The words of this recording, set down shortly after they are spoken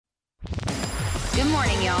Good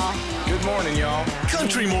morning, y'all. Good morning, y'all.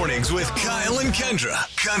 Country Mornings with Kyle and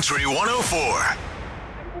Kendra. Country 104.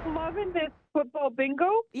 I'm loving this football bingo,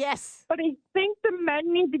 Yes. but I think the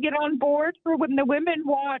men need to get on board for when the women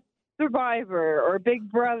want Survivor or Big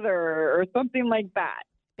Brother or something like that.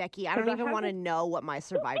 Becky, I don't even want to know what my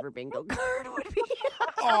Survivor bingo card would be.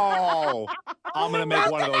 Oh, I'm going to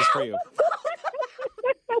make one of those for you.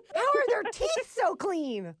 How are their teeth so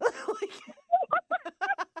clean?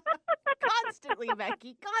 Constantly,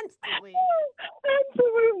 Becky, constantly.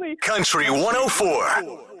 Absolutely. Country 104. I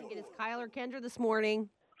think it is Kyle or Kendra this morning.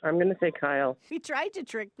 I'm going to say Kyle. We tried to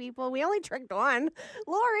trick people. We only tricked one.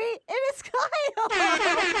 Lori, it is Kyle.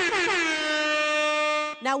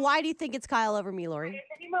 Now, why do you think it's Kyle over me, Lori?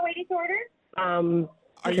 Any more ladies order?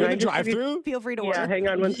 Are you in the drive-thru? Feel free to order. Yeah, hang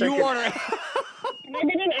on one second. You order. Can I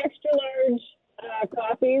get an extra large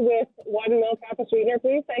coffee with 1 milk, half a sweetener,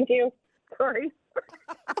 please? Thank you. Sorry.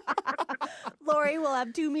 Lori will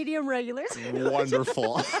have 2 medium regulars.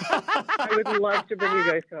 Wonderful. I would love to bring you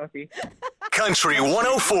guys coffee. Country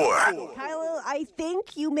 104. Kyle, I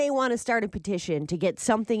think you may want to start a petition to get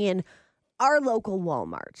something in our local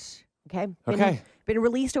Walmart. Okay? Been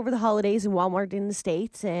released over the holidays in Walmart in the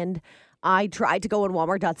States, and I tried to go on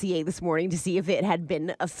walmart.ca this morning to see if it had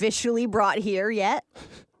been officially brought here yet.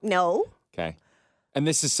 No. Okay. And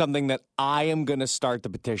this is something that I am going to start the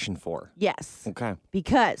petition for. Yes. Okay.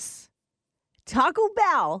 Because Taco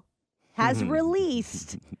Bell has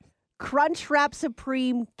released Crunchwrap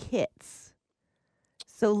Supreme kits.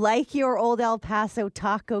 So like your old El Paso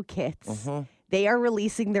taco kits, they are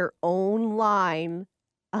releasing their own line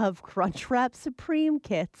of Crunchwrap Supreme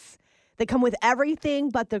kits that come with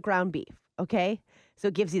everything but the ground beef, okay? So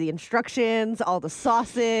it gives you the instructions, all the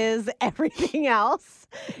sauces, everything else.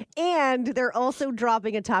 And they're also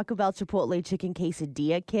dropping a Taco Bell Chipotle Chicken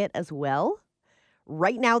Quesadilla kit as well.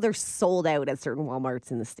 Right now, they're sold out at certain Walmarts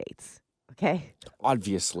in the States, okay?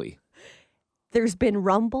 Obviously. There's been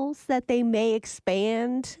rumbles that they may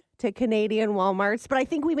expand to Canadian Walmarts, but I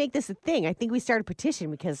think we make this a thing. I think we start a petition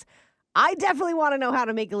because I definitely want to know how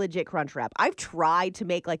to make a legit Crunchwrap. I've tried to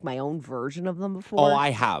make like my own version of them before. Oh, I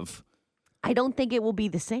have. I don't think it will be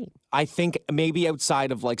the same. I think maybe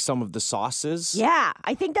outside of like some of the sauces. Yeah,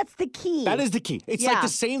 I think that's the key. That is the key. It's like the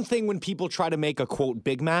same thing when people try to make a quote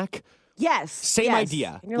Big Mac. Yes. Same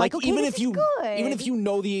idea. And you're like, okay, even this if you is good. even if you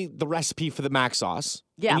know the recipe for the mac sauce,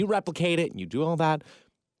 Yeah. and you replicate it and you do all that,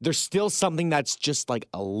 there's still something that's just like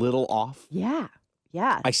a little off. Yeah.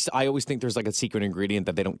 Yeah. I always think there's like a secret ingredient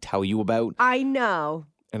that they don't tell you about. I know.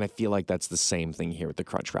 And I feel like that's the same thing here with the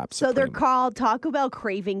Crunchwrap So Supreme. they're called Taco Bell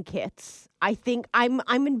Craving Kits. I think I'm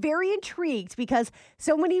very intrigued because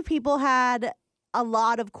so many people had a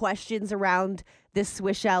lot of questions around this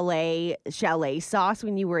Swiss chalet sauce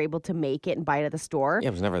when you were able to make it and buy it at the store. Yeah,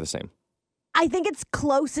 it was never the same. I think it's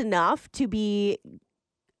close enough to be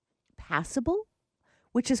passable,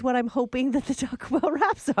 which is what I'm hoping that the Taco Bell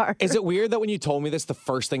wraps are. Is it weird that when you told me this, the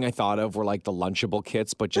first thing I thought of were like the Lunchable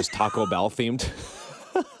kits, but just Taco Bell themed?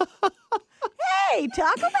 Hey,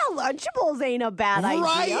 Taco Bell Lunchables ain't a bad idea.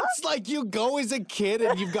 Right? It's like you go as a kid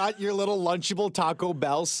and you've got your little Lunchable Taco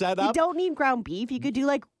Bell set up. You don't need ground beef. You could do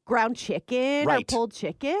like ground chicken or pulled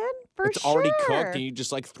chicken for It's sure. already cooked and you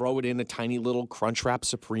just like throw it in a tiny little Crunchwrap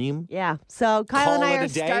Supreme. Yeah. So Kyle and Call I it are a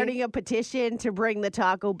day. starting a petition to bring the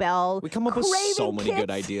Taco Bell. We come up with so Craving many good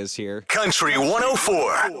kits. ideas here. Country 104.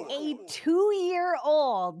 A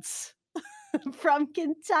 2-year-old from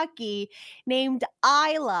Kentucky named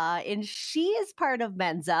Isla, and she is part of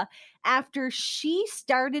Mensa after she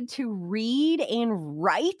started to read and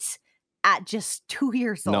write at just 2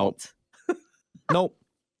 years old. Nope.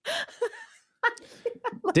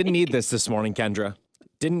 Didn't need this morning, Kendra.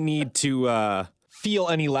 Didn't need to feel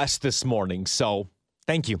any less this morning, so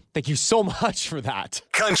thank you. Thank you so much for that.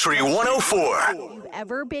 Country 104. You've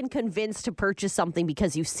ever been convinced to purchase something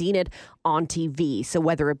because you've seen it on TV? So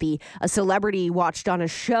whether it be a celebrity watched on a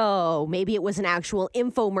show, maybe it was an actual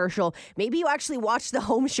infomercial, maybe you actually watched the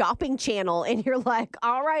Home Shopping channel and you're like,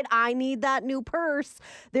 all right, I need that new purse.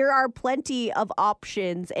 There are plenty of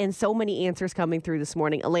options and so many answers coming through this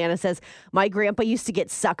morning. Alana says, my grandpa used to get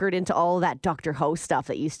suckered into all of that Dr. Ho stuff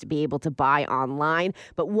that used to be able to buy online.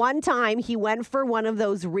 But one time he went for one of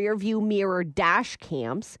those rear view mirror dash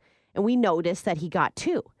cams and we noticed that he got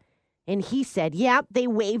 2. And he said, yeah, they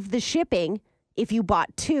waived the shipping if you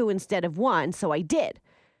bought 2 instead of 1. So I did.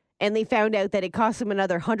 And they found out that it cost him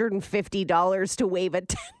another $150 to waive a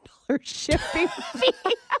 $10 shipping fee.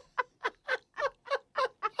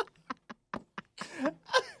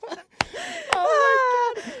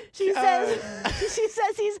 She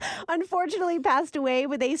says he's unfortunately passed away,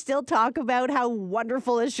 but they still talk about how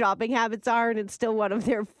wonderful his shopping habits are, and it's still one of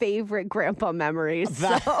their favorite grandpa memories.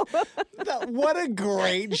 What a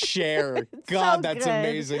great share. God, so that's good.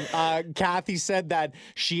 amazing. Kathy said that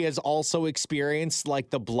she has also experienced like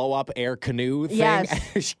the blow up air canoe thing.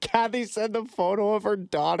 Yes. Kathy sent a photo of her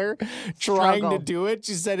daughter trying to Struggle. do it.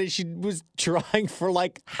 She said she was trying for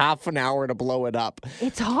like half an hour to blow it up.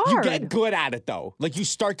 It's hard. You get good at it though. Like you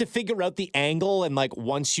start to figure out the angle and like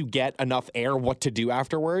once you get enough air, what to do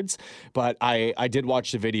afterwards. But I did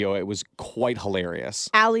watch the video. It was quite hilarious.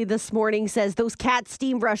 Allie this morning says those cat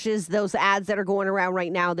steam brushes, those ads that are going around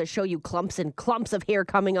right now that show you clumps and clumps of hair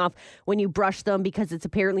coming off when you brush them because it's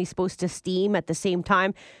apparently supposed to steam at the same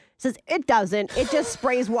time. Says it doesn't. It just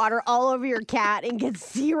sprays water all over your cat and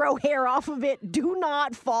gets zero hair off of it. Do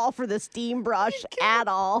not fall for the steam brush at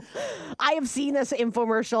all. I have seen this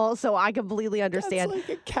infomercial, so I completely understand. That's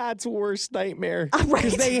like a cat's worst nightmare. Right.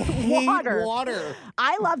 Because they hate Water. water.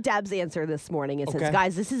 I love Deb's answer this morning. It says, Okay.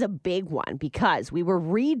 guys, this is a big one because we were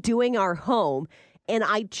redoing our home and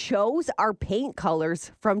I chose our paint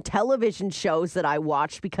colors from television shows that I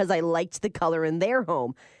watched because I liked the color in their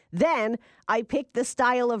home. Then I picked the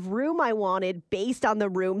style of room I wanted based on the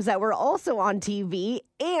rooms that were also on TV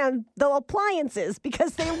and the appliances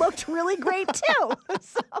because they looked really great too.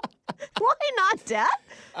 So why not, Deb?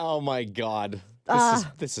 Oh my God.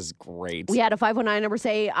 This is great. We had a 519 number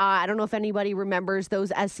say, I don't know if anybody remembers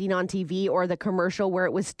those as seen on TV or the commercial where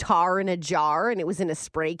it was tar in a jar and it was in a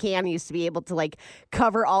spray can. You used to be able to like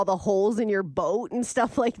cover all the holes in your boat and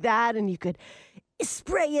stuff like that. And you could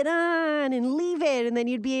spray it on and leave it. And then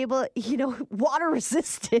you'd be able, water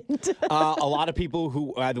resistant. A lot of people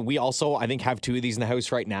who we also, I think, have two of these in the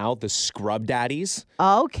house right now. The Scrub Daddies.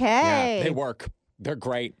 Okay. Yeah, they work. They're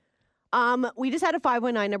great. We just had a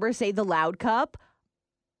 519 number say the Loud Cup.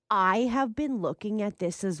 I have been looking at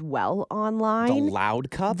this as well online. The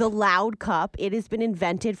Loud Cup? The Loud Cup. It has been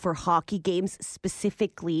invented for hockey games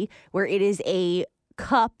specifically, where it is a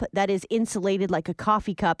cup that is insulated like a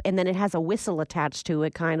coffee cup, and then it has a whistle attached to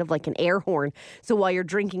it, kind of like an air horn. So while you're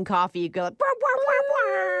drinking coffee, you go like, "Wah, wah, wah,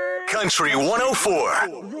 wah." Country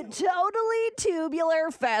 104. The Totally Tubular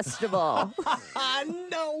Festival.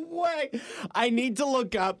 No way. I need to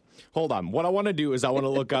look up. Hold on. What I want to do is I want to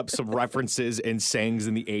look up some references and sayings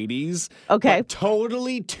in the 80s. Okay. But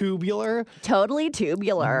Totally Tubular Totally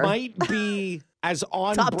Tubular. might be as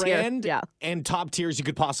on Top tier, brand yeah. and top tiers you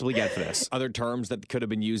could possibly get for this. Other terms that could have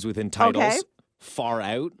been used within titles. Okay. Far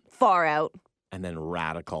out Far out. and then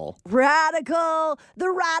radical. Radical. The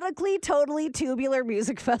Radically Totally Tubular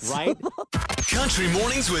Music Festival. Right? Country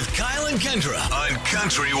Mornings with Kyle and Kendra on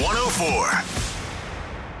Country 104.